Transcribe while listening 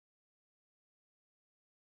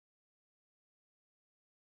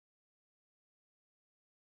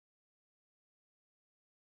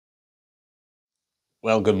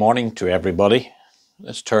Well, good morning to everybody.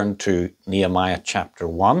 Let's turn to Nehemiah chapter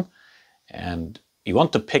 1. And we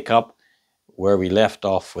want to pick up where we left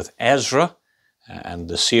off with Ezra. And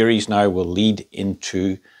the series now will lead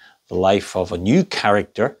into the life of a new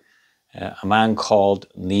character, a man called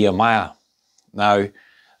Nehemiah. Now,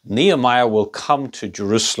 Nehemiah will come to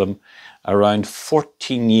Jerusalem around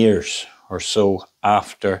 14 years or so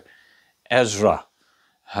after Ezra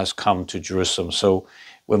has come to Jerusalem. So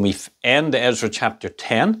when we end Ezra chapter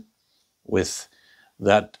 10 with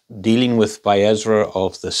that dealing with by Ezra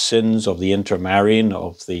of the sins of the intermarrying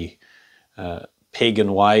of the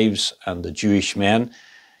pagan wives and the Jewish men,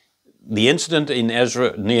 the incident in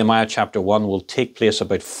Nehemiah chapter 1 will take place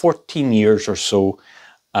about 14 years or so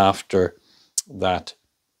after that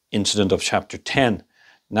incident of chapter 10.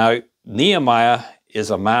 Now, Nehemiah is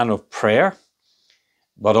a man of prayer,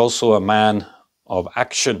 but also a man of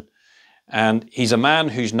action. And he's a man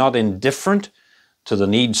who's not indifferent to the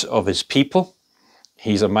needs of his people.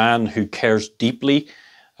 He's a man who cares deeply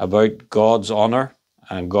about God's honor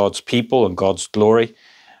and God's people and God's glory.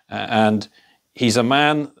 And he's a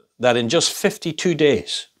man that in just 52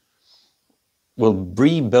 days will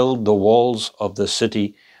rebuild the walls of the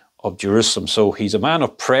city of Jerusalem. So he's a man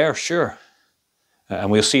of prayer, sure.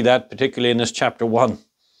 And we'll see that particularly in this chapter 1.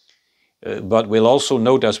 But we'll also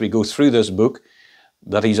note as we go through this book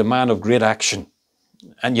that he's a man of great action.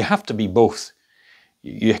 And you have to be both.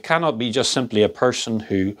 You cannot be just simply a person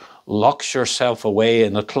who locks yourself away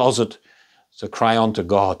in a closet to cry unto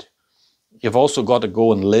God. You've also got to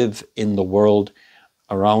go and live in the world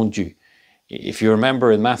around you. If you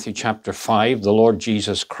remember in Matthew chapter 5, the Lord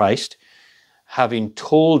Jesus Christ, having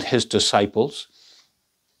told his disciples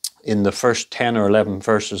in the first 10 or 11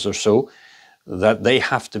 verses or so, that they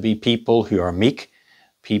have to be people who are meek,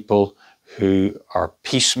 people who are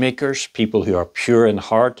peacemakers, people who are pure in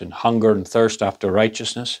heart and hunger and thirst after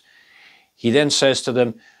righteousness. He then says to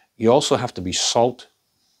them, you also have to be salt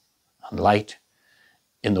and light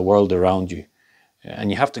in the world around you. And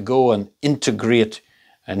you have to go and integrate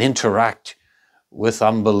and interact with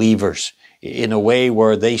unbelievers in a way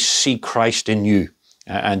where they see Christ in you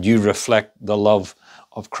and you reflect the love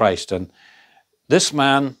of Christ. And this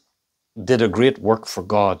man did a great work for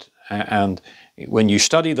God. And when you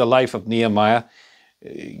study the life of Nehemiah,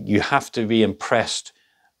 you have to be impressed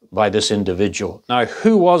by this individual. Now,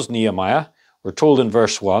 who was Nehemiah? We're told in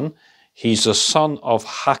verse 1, he's the son of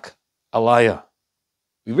Hakaliah.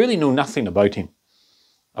 We really know nothing about him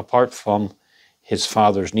apart from his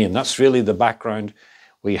father's name. That's really the background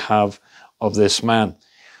we have of this man.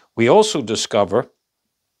 We also discover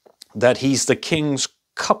that he's the king's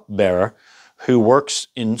cupbearer who works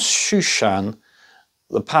in Shushan,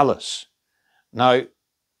 the palace. Now,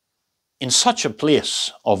 in such a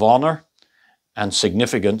place of honor and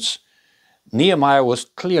significance, Nehemiah was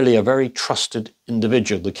clearly a very trusted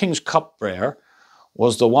individual. The king's cupbearer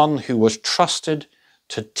was the one who was trusted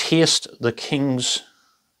to taste the king's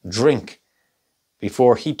drink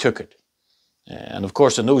before he took it. And of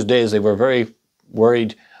course, in those days, they were very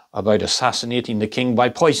worried about assassinating the king by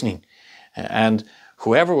poisoning. And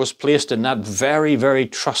whoever was placed in that very, very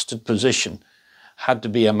trusted position had to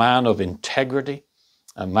be a man of integrity,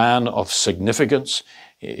 a man of significance,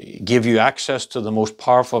 give you access to the most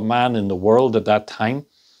powerful man in the world at that time,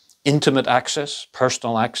 intimate access,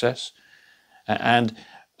 personal access, and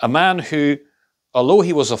a man who, although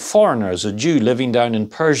he was a foreigner, as a Jew living down in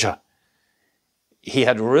Persia, he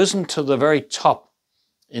had risen to the very top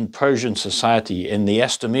in Persian society, in the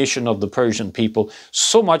estimation of the Persian people,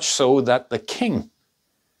 so much so that the king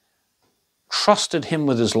trusted him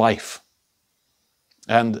with his life.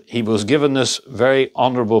 And he was given this very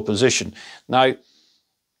honorable position. Now,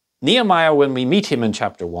 Nehemiah, when we meet him in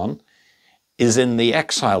chapter 1, is in the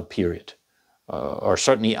exile period, or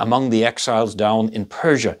certainly among the exiles down in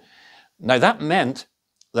Persia. Now, that meant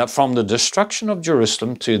that from the destruction of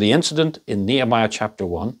Jerusalem to the incident in Nehemiah chapter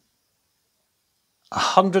 1,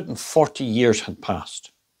 140 years had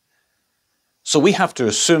passed. So we have to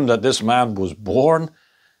assume that this man was born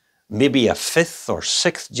maybe a 5th or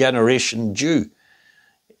 6th generation Jew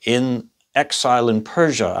in exile in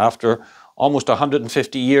Persia after almost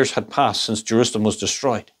 150 years had passed since Jerusalem was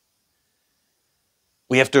destroyed.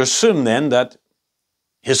 We have to assume then that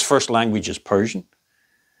his first language is Persian.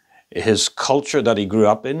 His culture that he grew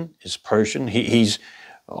up in is Persian. He's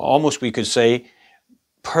almost, we could say,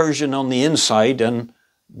 Persian on the inside and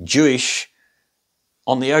Jewish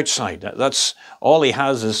on the outside. That's all he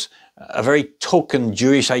has, is a very token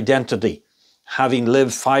Jewish identity, having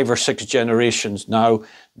lived 5 or 6 generations now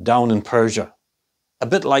down in Persia. A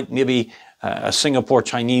bit like maybe a Singapore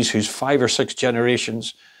Chinese who's 5 or 6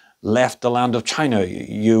 generations left the land of China.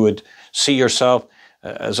 You would see yourself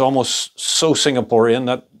as almost so Singaporean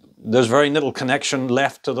that there's very little connection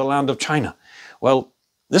left to the land of China. Well,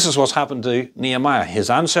 this is what's happened to Nehemiah. His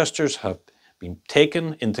ancestors have been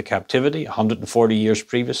taken into captivity 140 years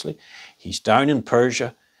previously. He's down in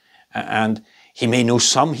Persia, and he may know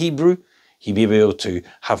some Hebrew. He may be able to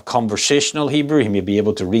have conversational Hebrew. He may be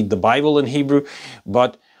able to read the Bible in Hebrew.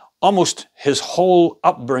 But almost his whole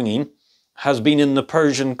upbringing has been in the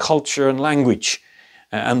Persian culture and language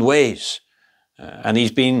and ways. And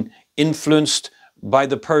he's been influenced by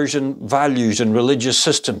the Persian values and religious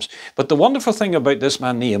systems. But the wonderful thing about this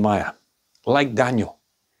man Nehemiah, like Daniel,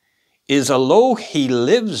 is although he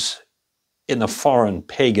lives in a foreign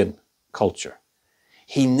pagan culture,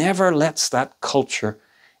 he never lets that culture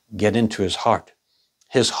get into his heart.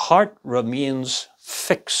 His heart remains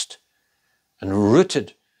fixed and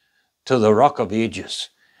rooted to the Rock of Ages.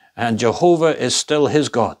 And Jehovah is still his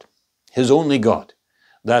God, his only God,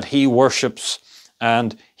 that he worships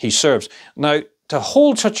and he serves. Now, to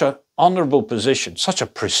hold such an honorable position, such a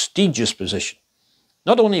prestigious position,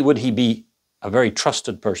 not only would he be a very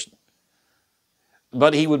trusted person,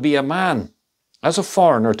 but he would be a man, as a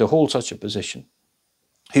foreigner, to hold such a position.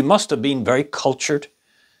 He must have been very cultured,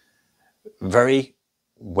 very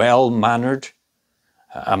well-mannered,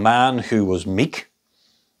 a man who was meek,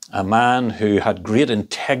 a man who had great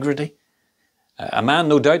integrity, a man,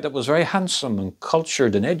 no doubt, that was very handsome and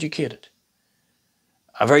cultured and educated,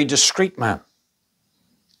 a very discreet man,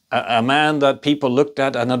 a man that people looked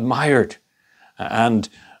at and admired and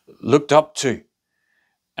looked up to.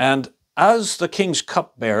 And as the king's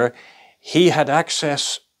cupbearer, he had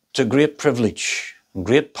access to great privilege,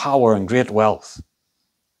 great power and great wealth.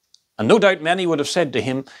 And no doubt many would have said to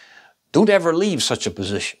him, don't ever leave such a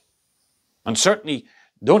position. And certainly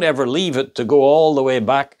don't ever leave it to go all the way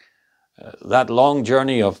back, that long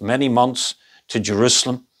journey of many months to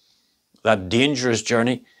Jerusalem, that dangerous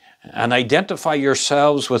journey, and identify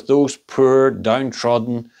yourselves with those poor,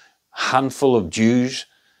 downtrodden handful of Jews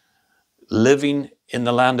living in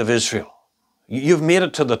the land of Israel. You've made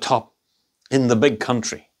it to the top in the big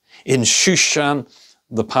country, in Shushan,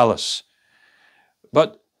 the palace.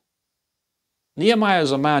 But Nehemiah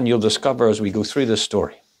is a man, you'll discover as we go through this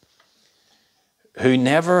story, who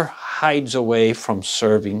never hides away from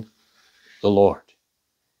serving the Lord.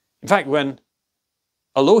 In fact,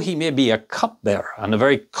 although he may be a cupbearer and a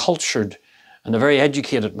very cultured and a very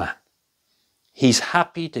educated man, he's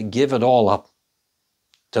happy to give it all up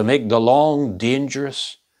to make the long,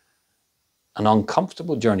 dangerous, and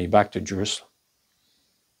uncomfortable journey back to Jerusalem,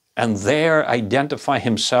 and there identify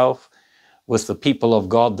himself with the people of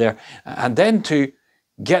God there, and then to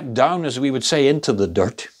get down, as we would say, into the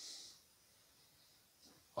dirt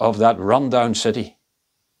of that rundown city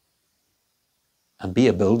and be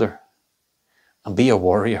a builder and be a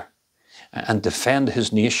warrior and defend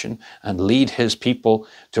his nation and lead his people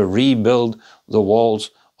to rebuild the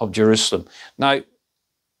walls of Jerusalem. Now,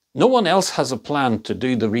 no one else has a plan to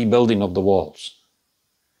do the rebuilding of the walls,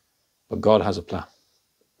 but God has a plan.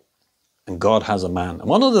 And God has a man. And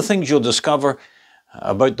one of the things you'll discover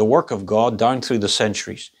about the work of God down through the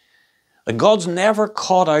centuries, that God's never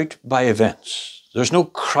caught out by events. There's no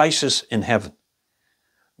crisis in heaven.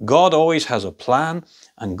 God always has a plan,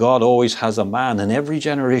 and God always has a man in every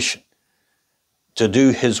generation to do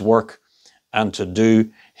his work and to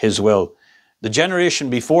do his will. The generation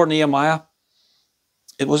before Nehemiah,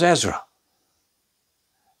 it was Ezra.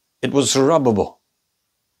 It was Zerubbabel,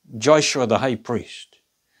 Joshua the high priest.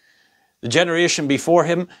 The generation before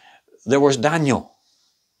him, there was Daniel,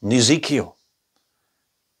 and Ezekiel,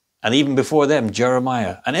 and even before them,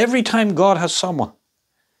 Jeremiah. And every time God has someone,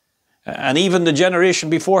 and even the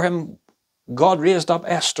generation before him, God raised up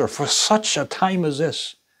Esther for such a time as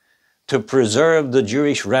this to preserve the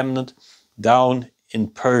Jewish remnant down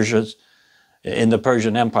in the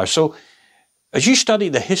Persian Empire. So as you study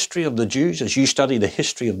the history of the Jews, as you study the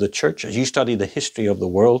history of the church, as you study the history of the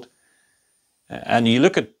world, and you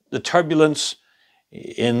look at the turbulence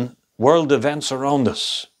in world events around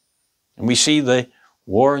us, and we see the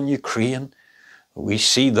war in Ukraine, we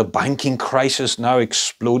see the banking crisis now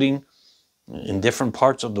exploding in different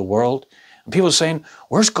parts of the world, and people saying,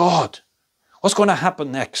 where's God? What's going to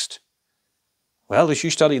happen next? Well, as you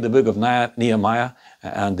study the book of Nehemiah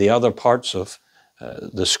and the other parts of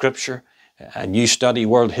the scripture, and you study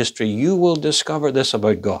world history, you will discover this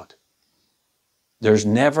about God. There's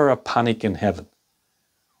never a panic in heaven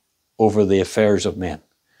over the affairs of men,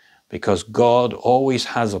 because God always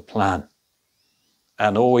has a plan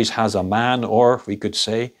and always has a man, or we could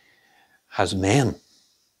say, has men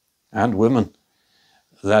and women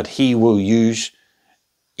that he will use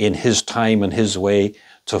in his time and his way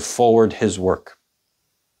to forward his work.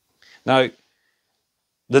 Now,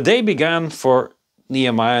 the day began for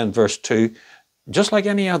Nehemiah in verse 2 just like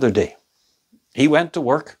any other day. He went to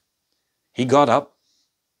work. He got up.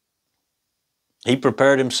 He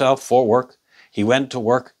prepared himself for work. He went to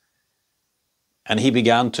work. And he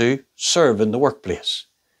began to serve in the workplace.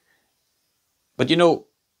 But you know,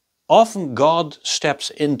 often God steps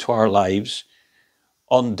into our lives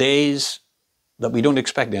on days that we don't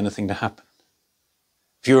expect anything to happen.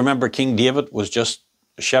 If you remember, King David was just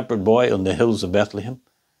a shepherd boy on the hills of Bethlehem,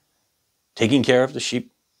 taking care of the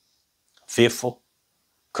sheep, faithful,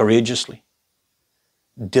 courageously,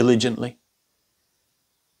 diligently.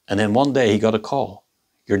 And then one day he got a call.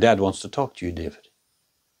 Your dad wants to talk to you, David.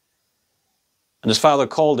 And his father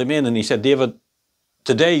called him in and he said, David,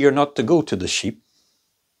 today you're not to go to the sheep.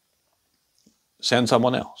 Send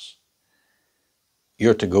someone else.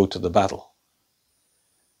 You're to go to the battle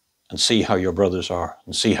and see how your brothers are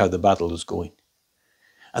and see how the battle is going.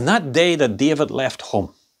 And that day that David left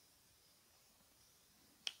home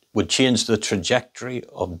would change the trajectory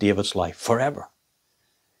of David's life forever.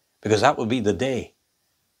 Because that would be the day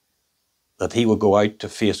that he would go out to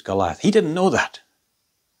face Goliath. He didn't know that.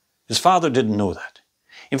 His father didn't know that.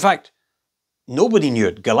 In fact, nobody knew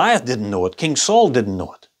it. Goliath didn't know it. King Saul didn't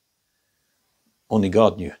know it. Only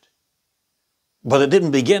God knew it. But it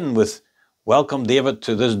didn't begin with, welcome David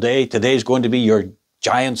to this day. Today's going to be your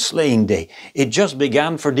giant slaying day. It just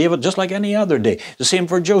began for David just like any other day. The same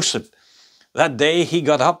for Joseph. That day he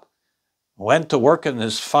got up, went to work in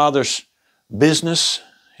his father's business,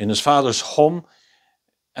 in his father's home,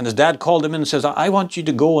 and his dad called him in and says, I want you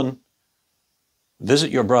to go and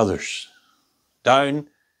visit your brothers down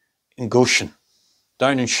in Goshen,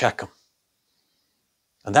 down in Shechem.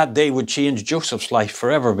 And that day would change Joseph's life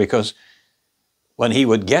forever, because when he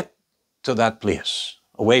would get to that place,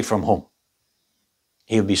 away from home,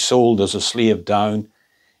 he would be sold as a slave down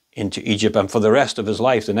into Egypt. And for the rest of his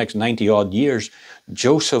life, the next 90 odd years,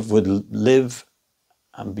 Joseph would live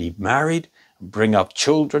and be married, bring up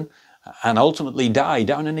children, and ultimately die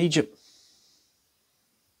down in Egypt.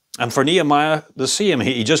 And for Nehemiah, the same.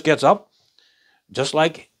 He just gets up, just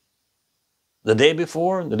like the day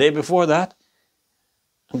before and the day before that,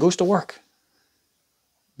 and goes to work.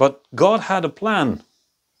 But God had a plan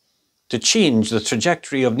to change the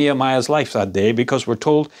trajectory of Nehemiah's life that day, because we're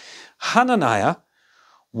told, Hananiah,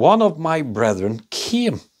 one of my brethren,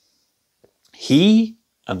 came, he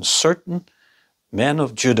and certain men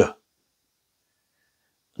of Judah.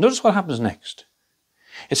 Notice what happens next.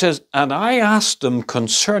 It says, and I asked them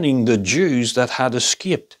concerning the Jews that had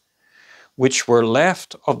escaped, which were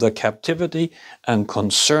left of the captivity, and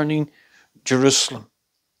concerning Jerusalem.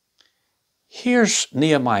 Here's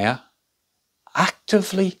Nehemiah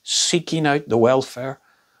actively seeking out the welfare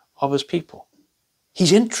of his people.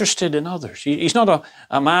 He's interested in others. He's not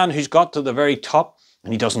a man who's got to the very top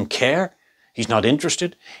and he doesn't care. He's not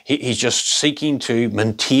interested. He's just seeking to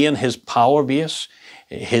maintain his power base,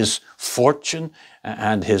 his fortune,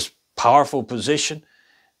 and his powerful position.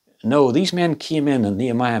 No, these men came in, and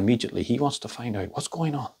Nehemiah immediately, he wants to find out what's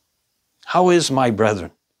going on. How is my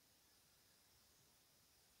brethren?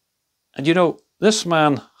 And you know, this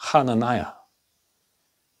man, Hananiah,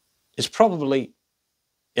 is probably,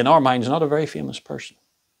 in our minds, not a very famous person.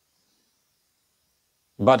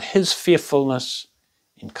 But his faithfulness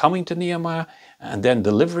in coming to Nehemiah and then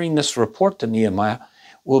delivering this report to Nehemiah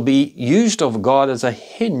will be used of God as a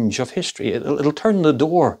hinge of history. It'll turn the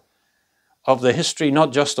door of the history,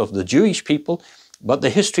 not just of the Jewish people, but the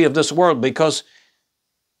history of this world. Because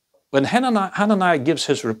when Hananiah gives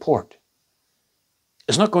his report,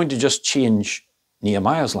 it's not going to just change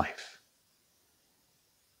Nehemiah's life,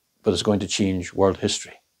 but it's going to change world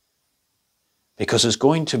history. Because it's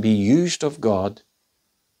going to be used of God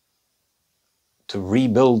to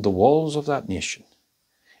rebuild the walls of that nation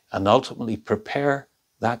and ultimately prepare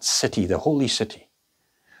that city, the holy city,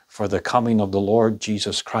 for the coming of the Lord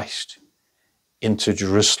Jesus Christ into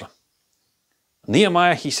Jerusalem.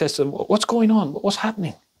 Nehemiah, he says to them, what's going on? What's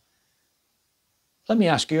happening? Let me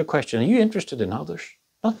ask you a question. Are you interested in others?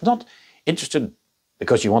 Not interested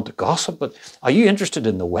because you want to gossip, but are you interested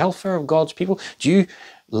in the welfare of God's people? Do you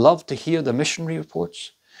love to hear the missionary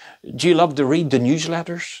reports? Do you love to read the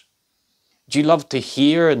newsletters? Do you love to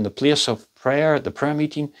hear in the place of prayer, at the prayer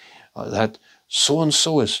meeting, that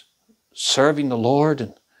so-and-so is serving the Lord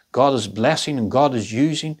and God is blessing and God is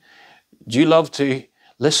using? Do you love to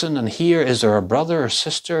listen and hear, is there a brother or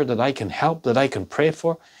sister that I can help, that I can pray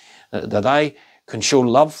for, that I can show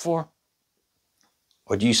love for?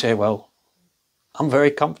 Or do you say, well, I'm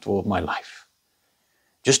very comfortable with my life.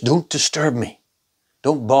 Just don't disturb me.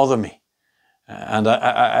 Don't bother me. And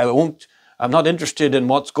I'm not interested in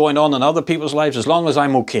what's going on in other people's lives as long as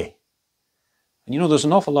I'm okay. And you know, there's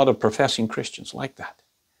an awful lot of professing Christians like that.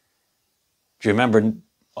 Do you remember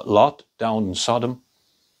Lot down in Sodom?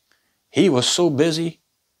 He was so busy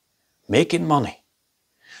making money,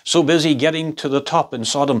 so busy getting to the top in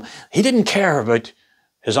Sodom. He didn't care about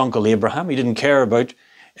his uncle Abraham. He didn't care about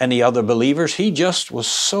any other believers. He just was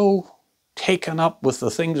so taken up with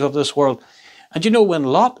the things of this world. And you know, when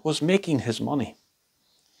Lot was making his money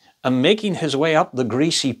and making his way up the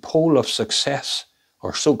greasy pole of success,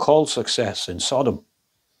 or so-called success in Sodom,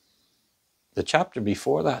 the chapter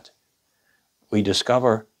before that, we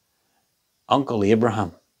discover Uncle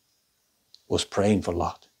Abraham was praying for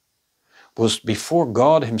Lot, was before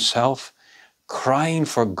God himself, crying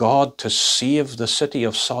for God to save the city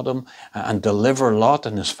of Sodom and deliver Lot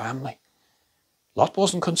and his family. Lot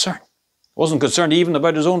wasn't concerned. Wasn't concerned even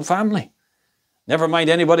about his own family. Never mind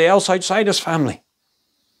anybody else outside his family.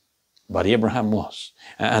 But Abraham was.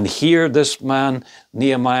 And here this man,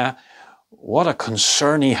 Nehemiah, what a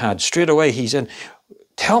concern he had. Straight away he said,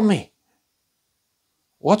 tell me,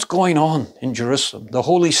 what's going on in Jerusalem, the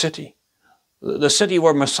holy city, the city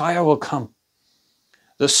where Messiah will come,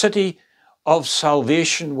 the city of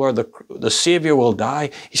salvation where the Savior will die.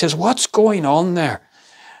 He says, what's going on there?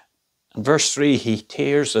 In verse 3, he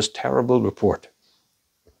tears this terrible report.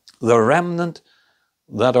 The remnant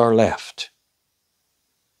that are left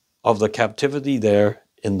of the captivity there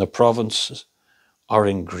in the provinces are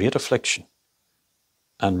in great affliction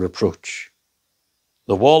and reproach.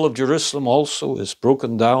 The wall of Jerusalem also is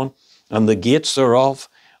broken down, and the gates thereof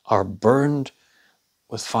are burned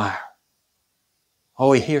with fire.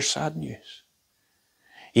 Oh, he hears sad news.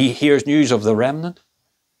 He hears news of the remnant.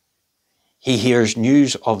 He hears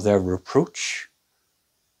news of their reproach.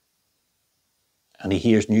 And he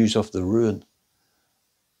hears news of the ruin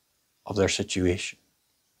of their situation.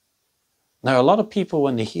 Now, a lot of people,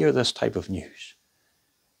 when they hear this type of news,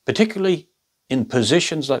 particularly in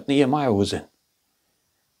positions that Nehemiah was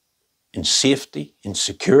in safety, in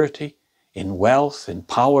security, in wealth, in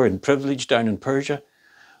power, in privilege down in Persia,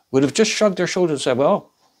 would have just shrugged their shoulders and said,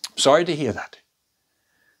 well, sorry to hear that,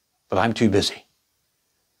 but I'm too busy.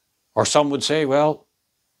 Or some would say, well,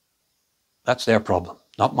 that's their problem,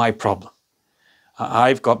 not my problem.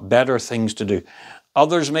 I've got better things to do.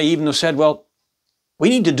 Others may even have said, well, we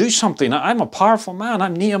need to do something. I'm a powerful man.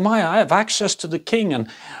 I'm Nehemiah. I have access to the king, and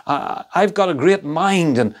I've got a great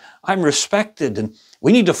mind, and I'm respected. And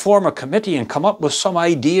we need to form a committee and come up with some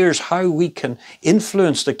ideas how we can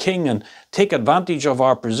influence the king and take advantage of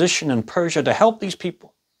our position in Persia to help these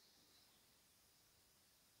people.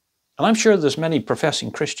 And I'm sure there's many professing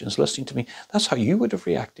Christians listening to me. That's how you would have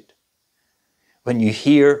reacted when you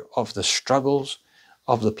hear of the struggles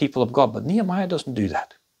of the people of God. But Nehemiah doesn't do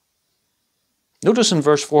that. Notice in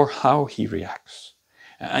verse 4 how he reacts.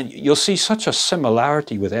 And you'll see such a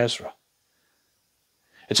similarity with Ezra.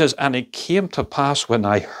 It says, and it came to pass when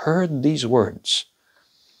I heard these words,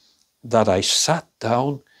 that I sat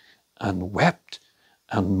down and wept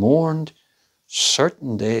and mourned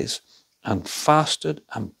certain days and fasted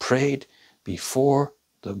and prayed before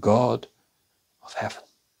the God of heaven.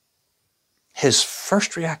 His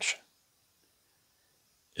first reaction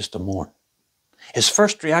is to mourn. His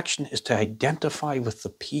first reaction is to identify with the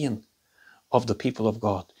pain of the people of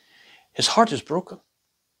God. His heart is broken.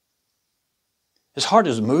 His heart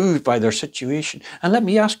is moved by their situation. And let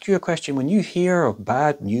me ask you a question. When you hear of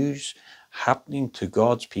bad news happening to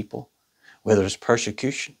God's people, whether it's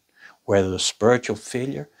persecution, whether it's spiritual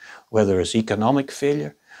failure, whether it's economic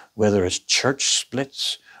failure, whether it's church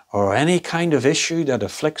splits, or any kind of issue that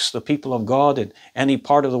afflicts the people of God in any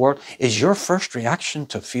part of the world, is your first reaction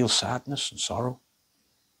to feel sadness and sorrow?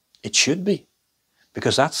 It should be,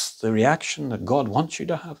 because that's the reaction that God wants you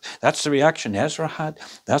to have. That's the reaction Ezra had.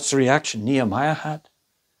 That's the reaction Nehemiah had.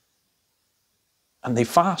 And they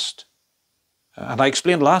fast. And I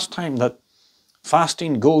explained last time that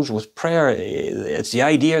fasting goes with prayer. It's the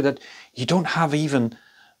idea that you don't have even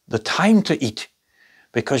the time to eat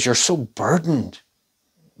because you're so burdened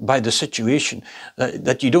by the situation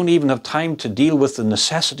that you don't even have time to deal with the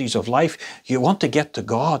necessities of life. You want to get to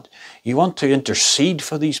God. You want to intercede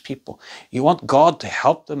for these people. You want God to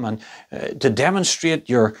help them and to demonstrate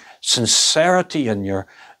your sincerity and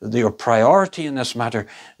your priority in this matter,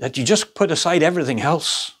 that you just put aside everything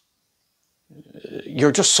else.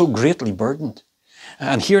 You're just so greatly burdened.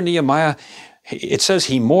 And here Nehemiah, it says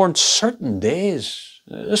he mourned certain days.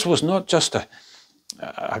 This was not just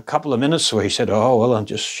a couple of minutes where he said, oh, well, I'll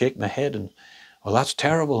just shake my head and, well, that's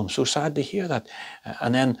terrible. I'm so sad to hear that.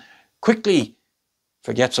 And then quickly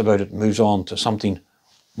forgets about it, moves on to something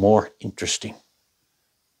more interesting,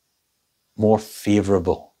 more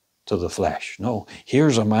favorable to the flesh. No,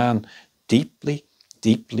 here's a man deeply,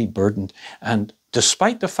 deeply burdened. And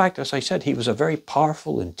despite the fact, as I said, he was a very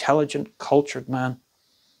powerful, intelligent, cultured man,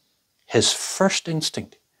 his first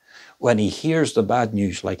instinct when he hears the bad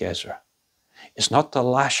news like Ezra is not to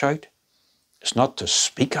lash out, it's not to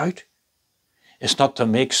speak out, it's not to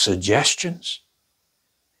make suggestions.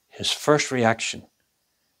 His first reaction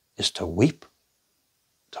is to weep,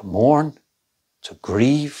 to mourn, to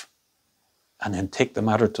grieve, and then take the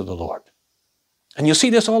matter to the Lord. And you'll see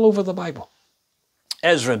this all over the Bible.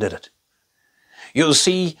 Ezra did it. You'll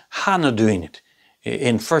see Hannah doing it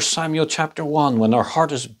in 1 Samuel chapter 1, when her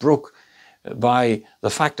heart is broke by the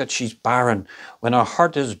fact that she's barren, when her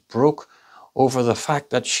heart is broke over the fact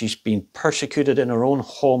that she's been persecuted in her own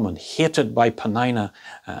home and hated by Peninnah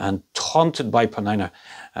and taunted by Peninnah,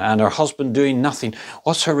 and her husband doing nothing.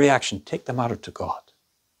 What's her reaction? Take the matter to God.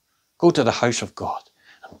 Go to the house of God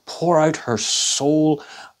and pour out her soul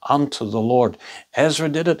unto the Lord. Ezra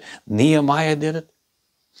did it. Nehemiah did it.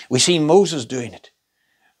 We see Moses doing it.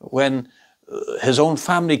 When his own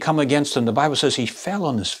family come against him, the Bible says he fell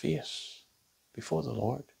on his face before the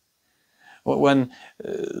Lord. When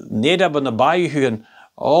Nadab and Abihu and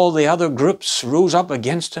all the other groups rose up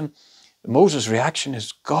against him, Moses' reaction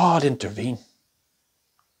is, God, intervene.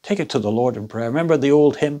 Take it to the Lord in prayer. Remember the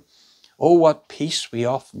old hymn, oh, what peace we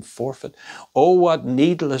often forfeit. Oh, what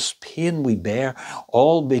needless pain we bear,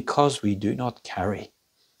 all because we do not carry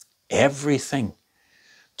everything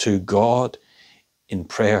to God in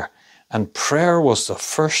prayer. And prayer was the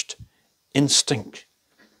first instinct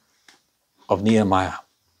of Nehemiah.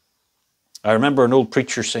 I remember an old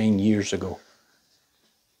preacher saying years ago,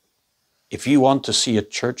 if you want to see a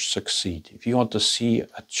church succeed, if you want to see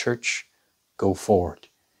a church go forward,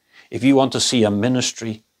 if you want to see a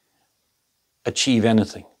ministry achieve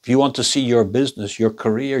anything, if you want to see your business, your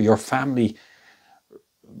career, your family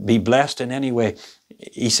be blessed in any way,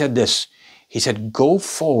 he said this, he said, go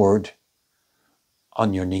forward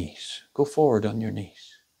on your knees. Go forward on your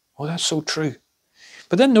knees. Oh, that's so true.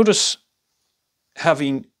 But then notice,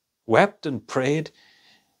 having wept and prayed,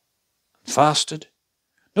 fasted,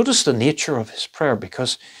 notice the nature of his prayer,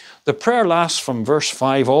 because the prayer lasts from verse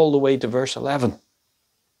 5 all the way to verse 11.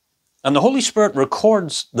 And the Holy Spirit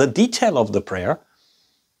records the detail of the prayer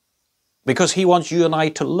because he wants you and I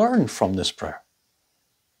to learn from this prayer.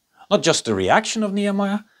 Not just the reaction of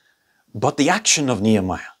Nehemiah, but the action of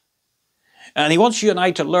Nehemiah. And he wants you and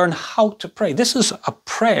I to learn how to pray. This is a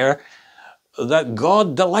prayer that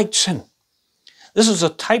God delights in. This is a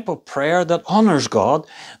type of prayer that honors God.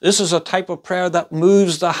 This is a type of prayer that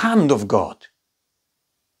moves the hand of God.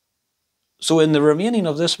 So in the remaining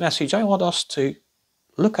of this message, I want us to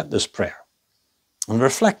look at this prayer and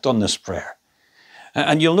reflect on this prayer.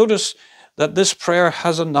 And you'll notice that this prayer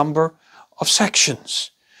has a number of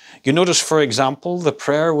sections. You notice, for example, the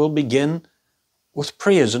prayer will begin with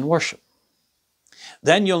praise and worship.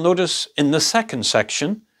 Then you'll notice in the second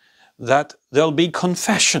section that there'll be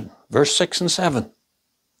confession, verse 6 and 7.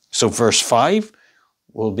 So verse 5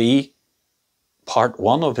 will be part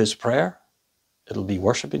 1 of his prayer. It'll be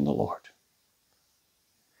worshiping the Lord.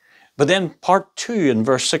 But then part 2 in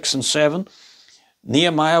verse 6 and 7,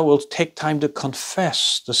 Nehemiah will take time to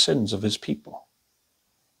confess the sins of his people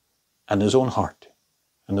and his own heart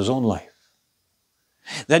and his own life.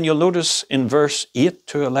 Then you'll notice in verse 8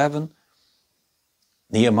 to 11,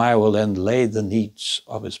 Nehemiah will then lay the needs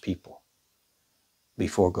of his people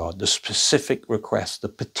before God, the specific requests, the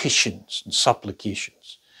petitions and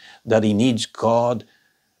supplications that he needs God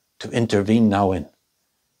to intervene now in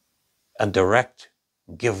and direct,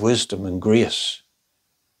 give wisdom and grace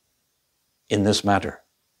in this matter.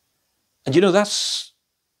 And you know, that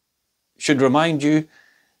should remind you,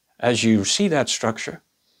 as you see that structure,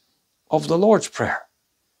 of the Lord's Prayer.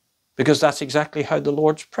 Because that's exactly how the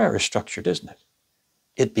Lord's Prayer is structured, isn't it?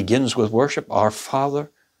 It begins with worship. Our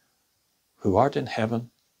Father, who art in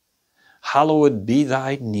heaven, hallowed be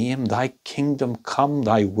thy name, thy kingdom come,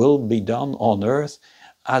 thy will be done on earth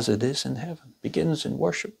as it is in heaven. Begins in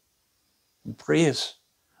worship and praise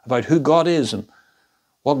about who God is and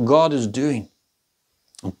what God is doing,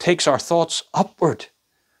 and takes our thoughts upward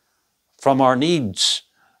from our needs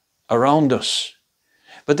around us.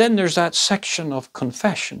 But then there's that section of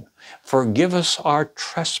confession. Forgive us our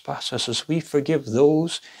trespasses as we forgive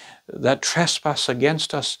those that trespass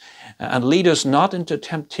against us, and lead us not into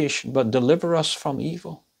temptation, but deliver us from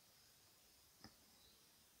evil.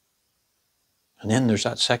 And then there's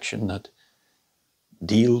that section that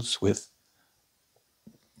deals with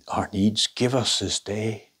our needs. Give us this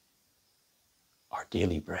day our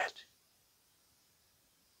daily bread.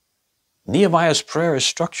 Nehemiah's prayer is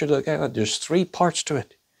structured like that. There's 3 parts to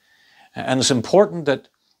it. And it's important that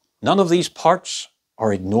none of these parts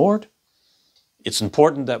are ignored. It's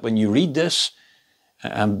important that when you read this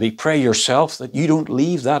and pray yourself, that you don't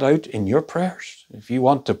leave that out in your prayers. If you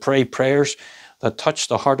want to pray prayers that touch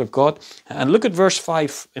the heart of God. And look at verse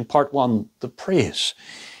 5 in part 1, the praise.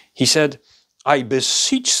 He said, I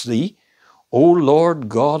beseech thee, O Lord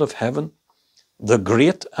God of heaven, the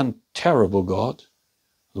great and terrible God.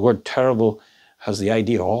 The word terrible has the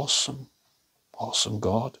idea awesome, awesome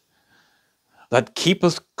God, that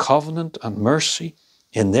keepeth covenant and mercy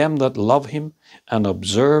in them that love him and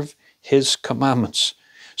observe his commandments.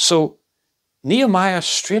 So Nehemiah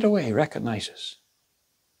straight away recognizes,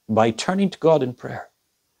 by turning to God in prayer,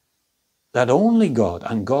 that only God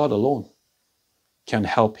and God alone can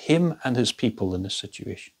help him and his people in this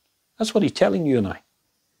situation. That's what he's telling you and I.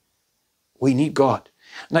 We need God.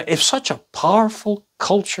 Now, if such a powerful,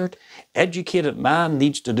 cultured, educated man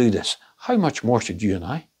needs to do this, how much more should you and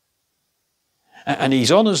I? And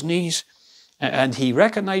he's on his knees, and he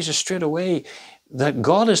recognizes straight away that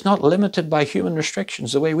God is not limited by human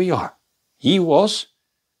restrictions the way we are. He was.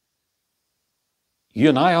 You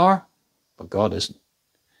and I are, but God isn't.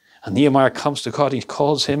 And Nehemiah comes to God, he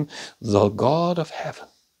calls him the God of heaven,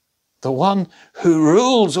 the one who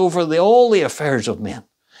rules over all the affairs of men,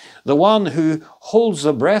 the one who holds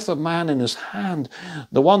the breath of man in his hand,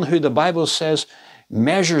 the one who the Bible says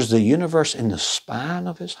measures the universe in the span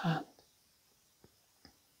of his hand,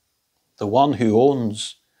 the one who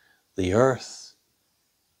owns the earth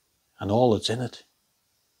and all that's in it.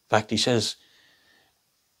 In fact, he says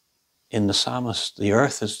in the psalmist, the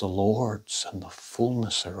earth is the Lord's and the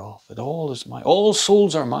fullness thereof. It all is mine. All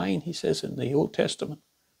souls are mine, he says in the Old Testament.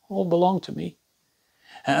 All belong to me.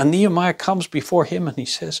 And Nehemiah comes before him and he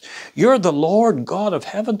says, you're the Lord God of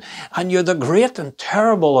heaven, and you're the great and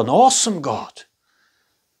terrible and awesome God.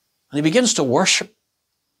 And he begins to worship.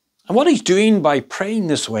 And what he's doing by praying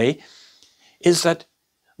this way is that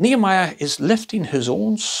Nehemiah is lifting his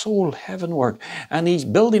own soul heavenward, and he's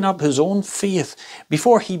building up his own faith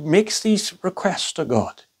before he makes these requests to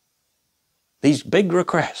God. These big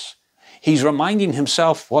requests. He's reminding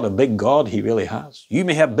himself what a big God he really has. You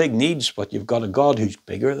may have big needs, but you've got a God who's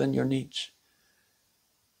bigger than your needs.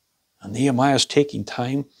 And Nehemiah's taking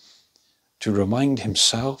time to remind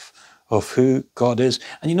himself of who God is.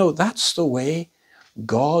 And you know, that's the way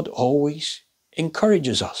God always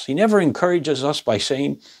encourages us. He never encourages us by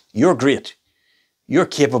saying, you're great, you're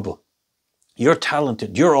capable, you're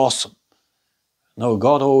talented, you're awesome. No,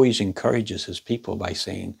 God always encourages his people by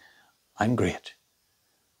saying, I'm great,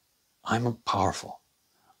 I'm powerful,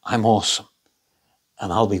 I'm awesome,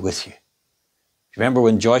 and I'll be with you. Remember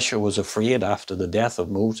when Joshua was afraid after the death of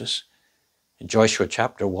Moses in Joshua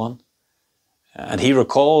chapter 1? And he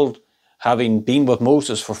recalled having been with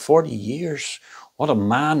Moses for 40 years. What a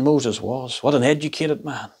man Moses was. What an educated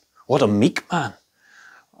man. What a meek man.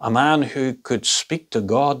 A man who could speak to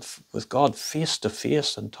God, with God face to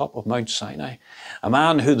face on top of Mount Sinai. A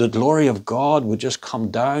man who the glory of God would just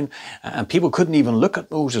come down, and people couldn't even look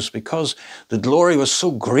at Moses because the glory was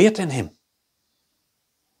so great in him.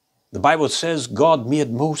 The Bible says God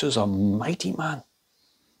made Moses a mighty man,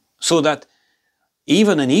 so that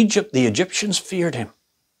even in Egypt, the Egyptians feared him.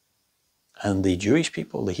 And the Jewish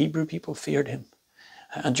people, the Hebrew people, feared him.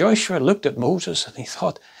 And Joshua looked at Moses and he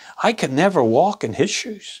thought, I could never walk in his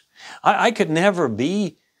shoes. I could never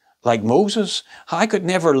be like Moses. I could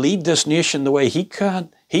never lead this nation the way he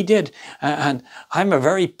did. And I'm a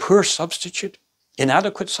very poor substitute,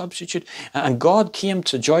 inadequate substitute. And God came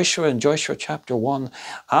to Joshua in Joshua chapter 1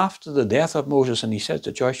 after the death of Moses, and he said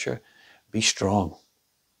to Joshua, be strong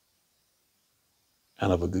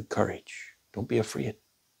and of a good courage. Don't be afraid.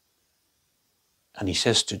 And he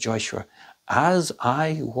says to Joshua, as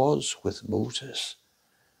I was with Moses,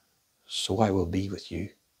 so I will be with you.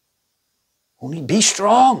 Only be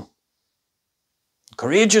strong,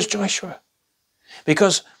 courageous, Joshua.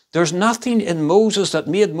 Because there's nothing in Moses that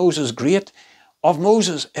made Moses great. Of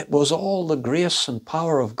Moses, it was all the grace and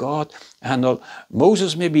power of God. And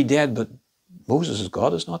Moses may be dead, but Moses'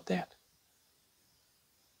 God is not dead.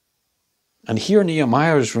 And here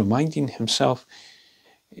Nehemiah is reminding himself,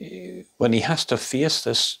 when he has to face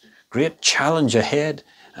this great challenge ahead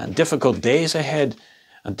and difficult days ahead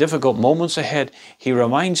and difficult moments ahead, he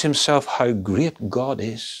reminds himself how great God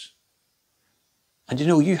is. And you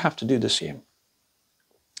know, you have to do the same.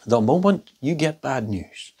 The moment you get bad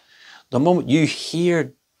news, the moment you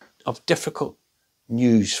hear of difficult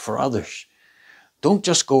news for others, don't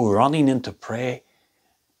just go running into prayer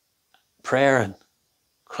and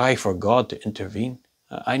cry for God to intervene.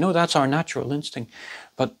 I know that's our natural instinct,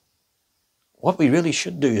 but what we really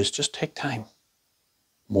should do is just take time,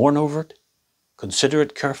 mourn over it, consider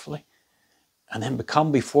it carefully, and then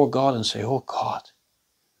come before God and say, oh God,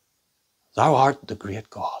 thou art the great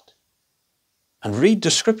God. And read the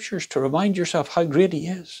scriptures to remind yourself how great he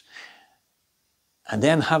is. And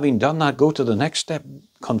then having done that, go to the next step,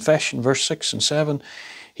 confession, verse 6 and 7.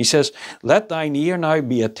 He says, let thine ear now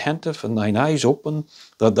be attentive and thine eyes open,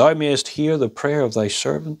 that thou mayest hear the prayer of thy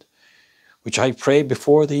servant, which I pray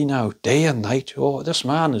before thee now, day and night. Oh, this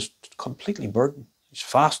man is completely burdened. He's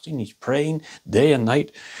fasting, he's praying day and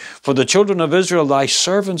night. For the children of Israel, thy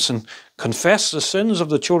servants, and confess the sins of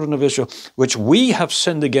the children of Israel, which we have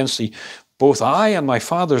sinned against thee. Both I and my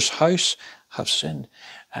father's house have sinned.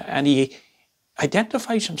 And he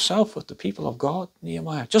identifies himself with the people of God,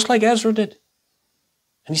 Nehemiah, just like Ezra did.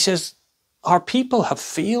 And he says, our people have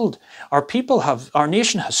failed. Our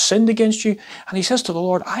nation has sinned against you. And he says to the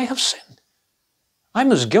Lord, I have sinned.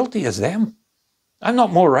 I'm as guilty as them. I'm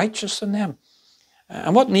not more righteous than them.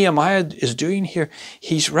 And what Nehemiah is doing here,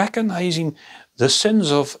 he's recognizing the sins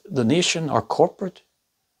of the nation are corporate,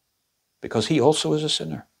 because he also is a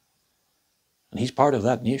sinner. And he's part of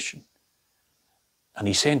that nation. And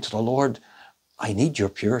he's saying to the Lord, I need your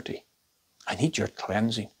purity. I need your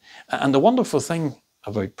cleansing. And the wonderful thing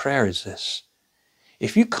about prayer is this.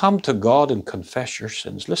 If you come to God and confess your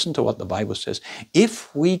sins, listen to what the Bible says.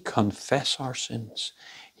 If we confess our sins,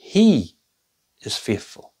 he is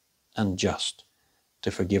faithful and just to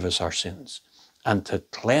forgive us our sins and to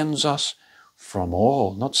cleanse us from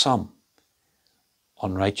all, not some,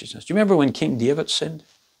 unrighteousness. Do you remember when King David sinned?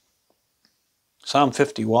 Psalm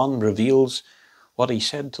 51 reveals what he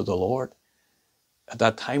said to the Lord at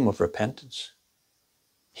that time of repentance.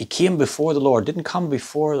 He came before the Lord, didn't come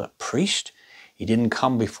before a priest. He didn't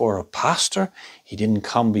come before a pastor. He didn't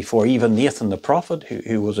come before even Nathan the prophet,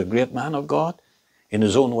 who was a great man of God in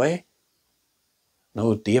his own way.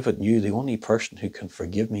 No, David knew the only person who can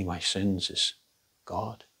forgive me my sins is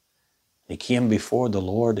God. He came before the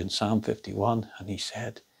Lord in Psalm 51 and he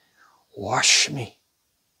said, wash me,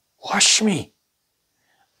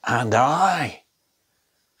 and I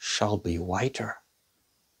shall be whiter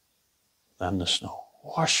than the snow.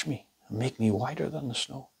 Wash me and make me whiter than the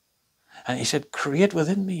snow. And he said, create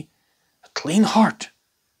within me a clean heart.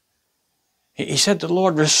 He said to the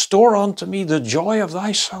Lord, restore unto me the joy of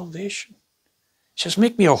thy salvation. He says,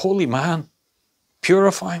 make me a holy man.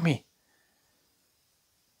 Purify me.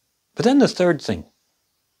 But then the third thing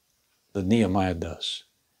that Nehemiah does,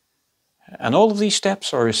 and all of these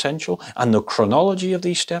steps are essential, and the chronology of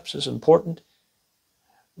these steps is important,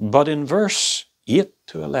 but in verse 8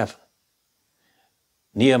 to 11,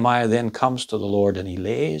 Nehemiah then comes to the Lord and he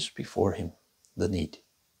lays before him the need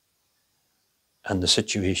and the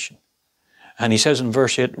situation. And he says in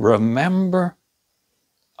verse 8, remember,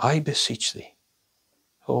 I beseech thee.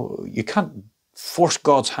 Oh, you can't force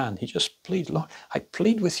God's hand. He just pleads, Lord, I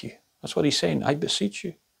plead with you. That's what he's saying. I beseech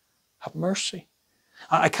you. Have mercy.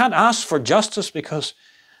 I can't ask for justice because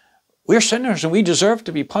we're sinners and we deserve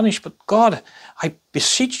to be punished. But God, I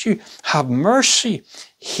beseech you, have mercy.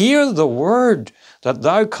 Hear the word that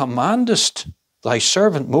thou commandest thy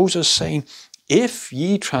servant Moses, saying, if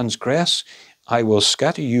ye transgress, I will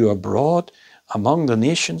scatter you abroad among the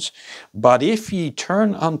nations. But if ye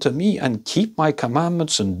turn unto me and keep my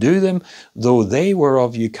commandments and do them, though they were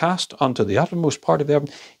of you cast unto the uttermost part of heaven,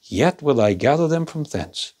 yet will I gather them from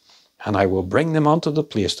thence, and I will bring them unto the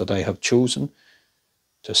place that I have chosen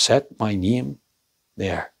to set my name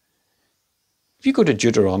there. If you go to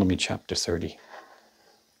Deuteronomy chapter 30,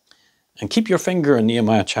 and keep your finger in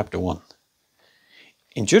Nehemiah chapter 1.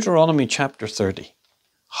 In Deuteronomy chapter 30,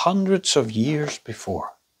 hundreds of years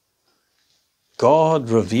before, God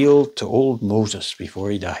revealed to old Moses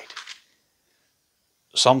before he died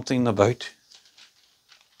something about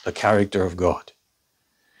the character of God.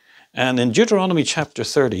 And in Deuteronomy chapter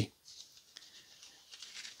 30,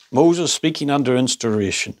 Moses, speaking under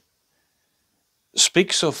inspiration,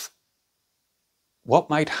 speaks of what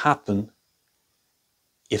might happen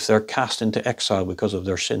if they're cast into exile because of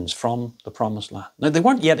their sins from the promised land. Now, they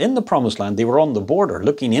weren't yet in the promised land. They were on the border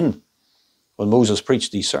looking in when Moses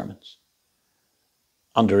preached these sermons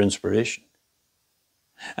under inspiration.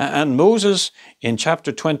 And Moses in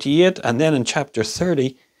chapter 28 and then in chapter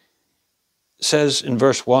 30 says in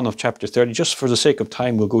verse 1 of chapter 30, just for the sake of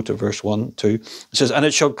time we'll go to verse 1, 2. It says, and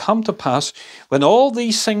it shall come to pass, when all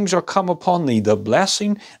these things are come upon thee, the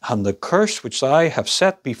blessing and the curse which I have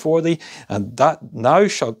set before thee, and that thou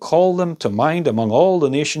shalt call them to mind among all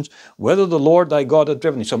the nations, whither the Lord thy God hath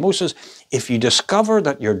driven thee. So Moses, if you discover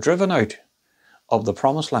that you're driven out of the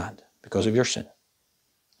promised land because of your sin,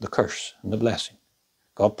 the curse and the blessing,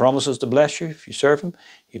 God promises to bless you if you serve him,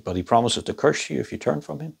 but he promises to curse you if you turn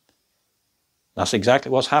from him. That's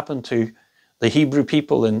exactly what's happened to the Hebrew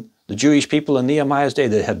people and the Jewish people in Nehemiah's day.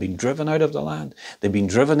 They had been driven out of the land. They'd been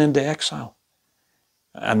driven into exile.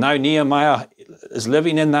 And now Nehemiah is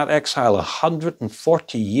living in that exile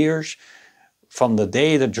 140 years from the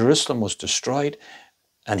day that Jerusalem was destroyed.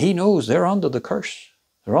 And he knows they're under the curse.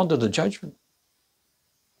 They're under the judgment.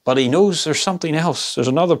 But he knows there's something else. There's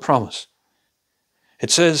another promise.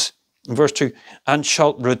 It says in verse 2, and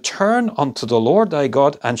shalt return unto the Lord thy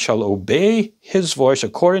God, and shall obey his voice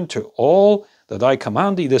according to all that I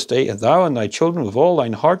command thee this day, and thou and thy children with all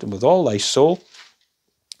thine heart and with all thy soul,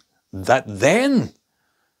 that then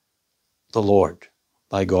the Lord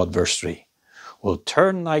thy God, verse 3, will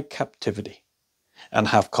turn thy captivity and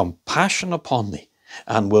have compassion upon thee,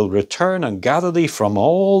 and will return and gather thee from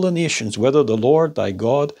all the nations, whither the Lord thy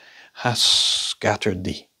God hath scattered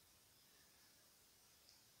thee.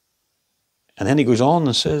 And then he goes on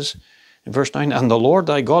and says in verse 9, and the Lord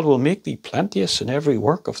thy God will make thee plenteous in every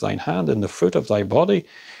work of thine hand, in the fruit of thy body,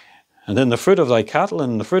 and in the fruit of thy cattle,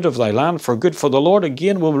 and in the fruit of thy land for good. For the Lord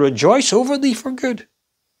again will rejoice over thee for good,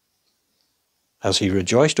 as he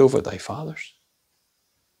rejoiced over thy fathers.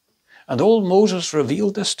 And old Moses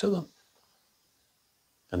revealed this to them.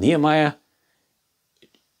 And Nehemiah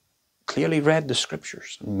clearly read the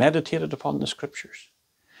scriptures and meditated upon the scriptures.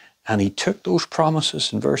 And he took those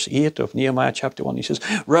promises in verse 8 of Nehemiah chapter 1. He says,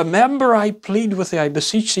 remember, I plead with thee, I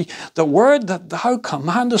beseech thee, the word that thou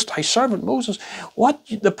commandest thy servant Moses. What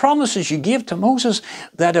the promises you gave to Moses,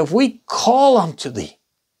 that if we call unto thee,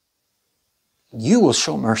 you will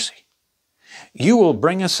show mercy. You will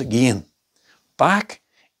bring us again back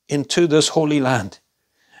into this holy land.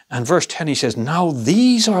 And verse 10 he says, now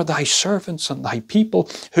these are thy servants and thy people,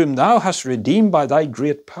 whom thou hast redeemed by thy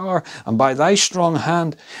great power and by thy strong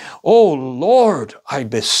hand. O Lord, I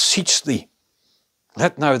beseech thee,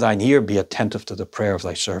 let now thine ear be attentive to the prayer of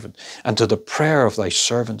thy servant, and to the prayer of thy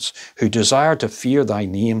servants, who desire to fear thy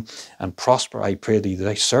name and prosper, I pray thee,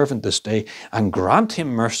 thy servant this day, and grant him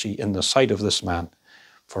mercy in the sight of this man,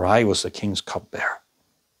 for I was the king's cupbearer.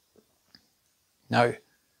 Now,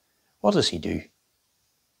 what does he do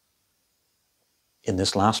in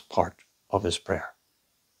this last part of his prayer?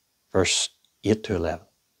 Verse 8 to 11.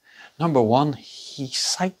 Number one, he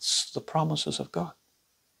cites the promises of God.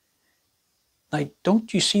 Now,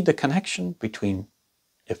 don't you see the connection between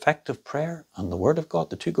effective prayer and the Word of God?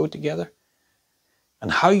 The two go together.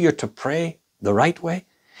 And how you're to pray the right way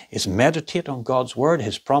is meditate on God's Word,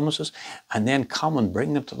 His promises, and then come and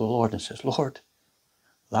bring them to the Lord and says, Lord,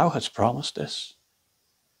 thou hast promised this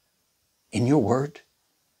in your Word.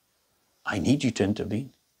 I need you to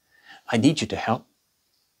intervene. I need you to help.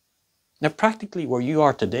 Now, practically where you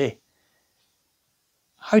are today,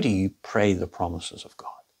 how do you pray the promises of God?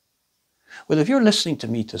 Well, if you're listening to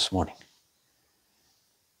me this morning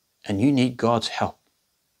and you need God's help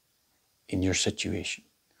in your situation,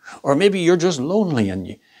 or maybe you're just lonely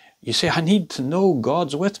and you say, I need to know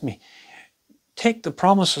God's with me. Take the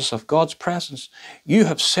promises of God's presence. You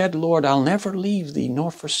have said, Lord, I'll never leave thee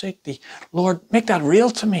nor forsake thee. Lord, make that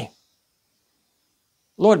real to me.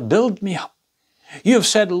 Lord, build me up. You have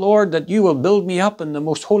said, Lord, that you will build me up in the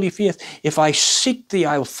most holy faith. If I seek thee,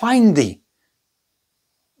 I'll find thee.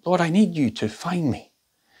 Lord, I need you to find me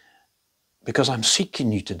because I'm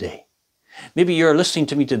seeking you today. Maybe you're listening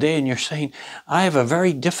to me today and you're saying, I have a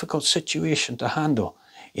very difficult situation to handle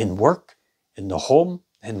in work, in the home,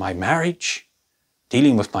 in my marriage,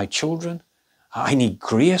 dealing with my children. I need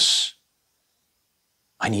grace.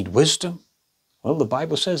 I need wisdom. Well, the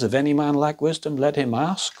Bible says, if any man lack wisdom, let him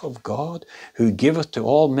ask of God, who giveth to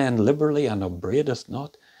all men liberally and upbraideth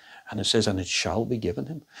not. And it says, and it shall be given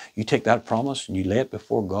him. You take that promise and you lay it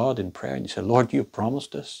before God in prayer and you say, Lord, you have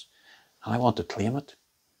promised this, and I want to claim it.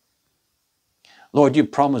 Lord, you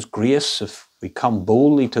promised grace. If we come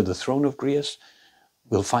boldly to the throne of grace,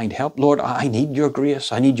 we'll find help. Lord, I need your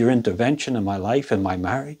grace. I need your intervention in my life, in my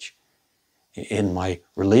marriage, in my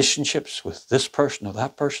relationships with this person or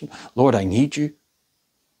that person. Lord, I need you.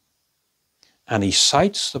 And he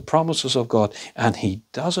cites the promises of God, and he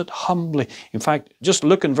does it humbly. In fact, just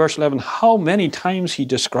look in verse 11, how many times he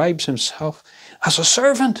describes himself as a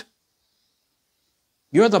servant.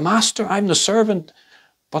 You're the master, I'm the servant,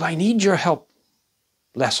 but I need your help,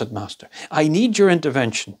 blessed master. I need your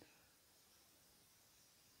intervention.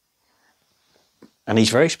 And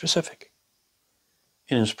he's very specific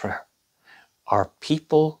in his prayer. Our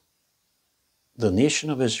people, the nation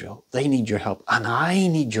of Israel, they need your help, and I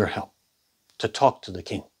need your help to talk to the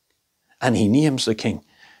king. And he names the king.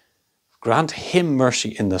 Grant him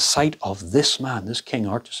mercy in the sight of this man, this King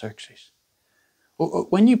Artaxerxes.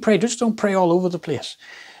 When you pray, just don't pray all over the place.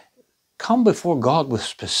 Come before God with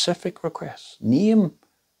specific requests. Name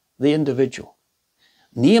the individual.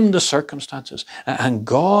 Name the circumstances. And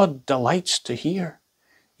God delights to hear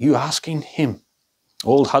you asking him.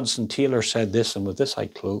 Old Hudson Taylor said this, and with this I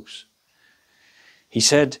close. He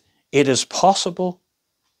said, it is possible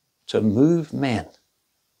to move men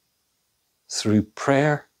through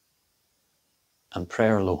prayer and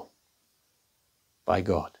prayer alone by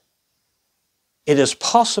God. It is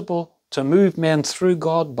possible to move men through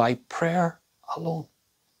God by prayer alone.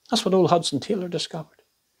 That's what old Hudson Taylor discovered.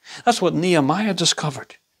 That's what Nehemiah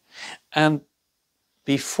discovered. And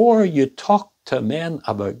before you talk to men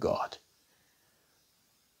about God,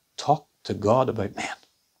 talk to God about men.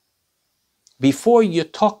 Before you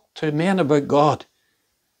talk to men about God,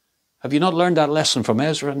 have you not learned that lesson from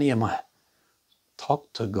Ezra and Nehemiah?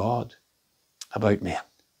 Talk to God about men.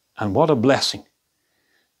 And what a blessing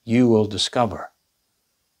you will discover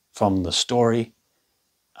from the story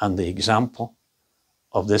and the example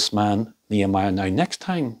of this man, Nehemiah. Now, next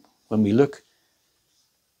time when we look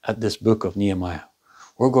at this book of Nehemiah,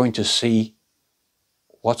 we're going to see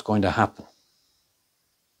what's going to happen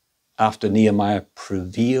after Nehemiah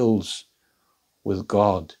prevails with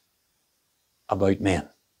God about men.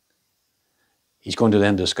 He's going to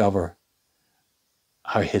then discover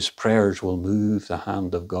how his prayers will move the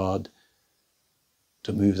hand of God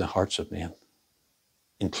to move the hearts of men,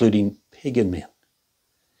 including pagan men,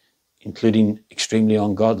 including extremely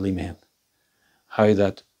ungodly men. How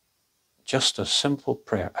that just a simple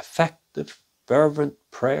prayer, effective, fervent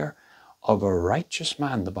prayer of a righteous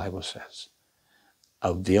man, the Bible says,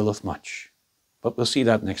 availeth much. But we'll see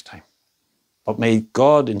that next time. But may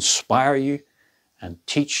God inspire you and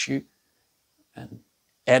teach you and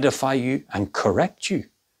edify you and correct you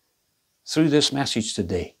through this message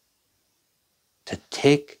today to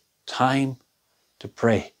take time to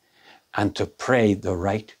pray and to pray the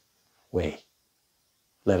right way.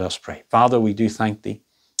 Let us pray. Father, we do thank thee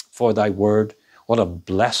for thy word. What a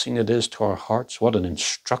blessing it is to our hearts. What an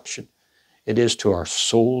instruction it is to our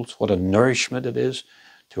souls. What a nourishment it is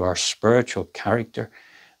to our spiritual character.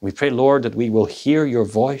 We pray, Lord, that we will hear your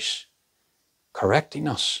voice correcting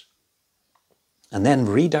us and then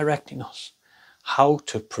redirecting us how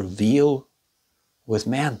to prevail with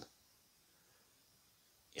men.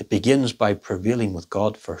 It begins by prevailing with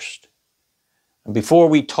God first. And before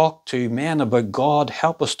we talk to men about God,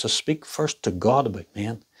 help us to speak first to God about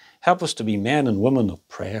men. Help us to be men and women of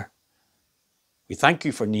prayer. We thank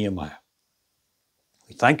you for Nehemiah.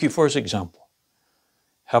 We thank you for his example.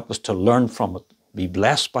 Help us to learn from it, be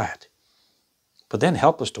blessed by it. But then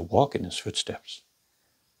help us to walk in his footsteps.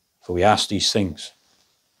 For we ask these things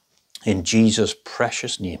in Jesus'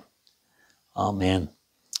 precious name. Amen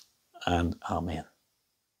and amen.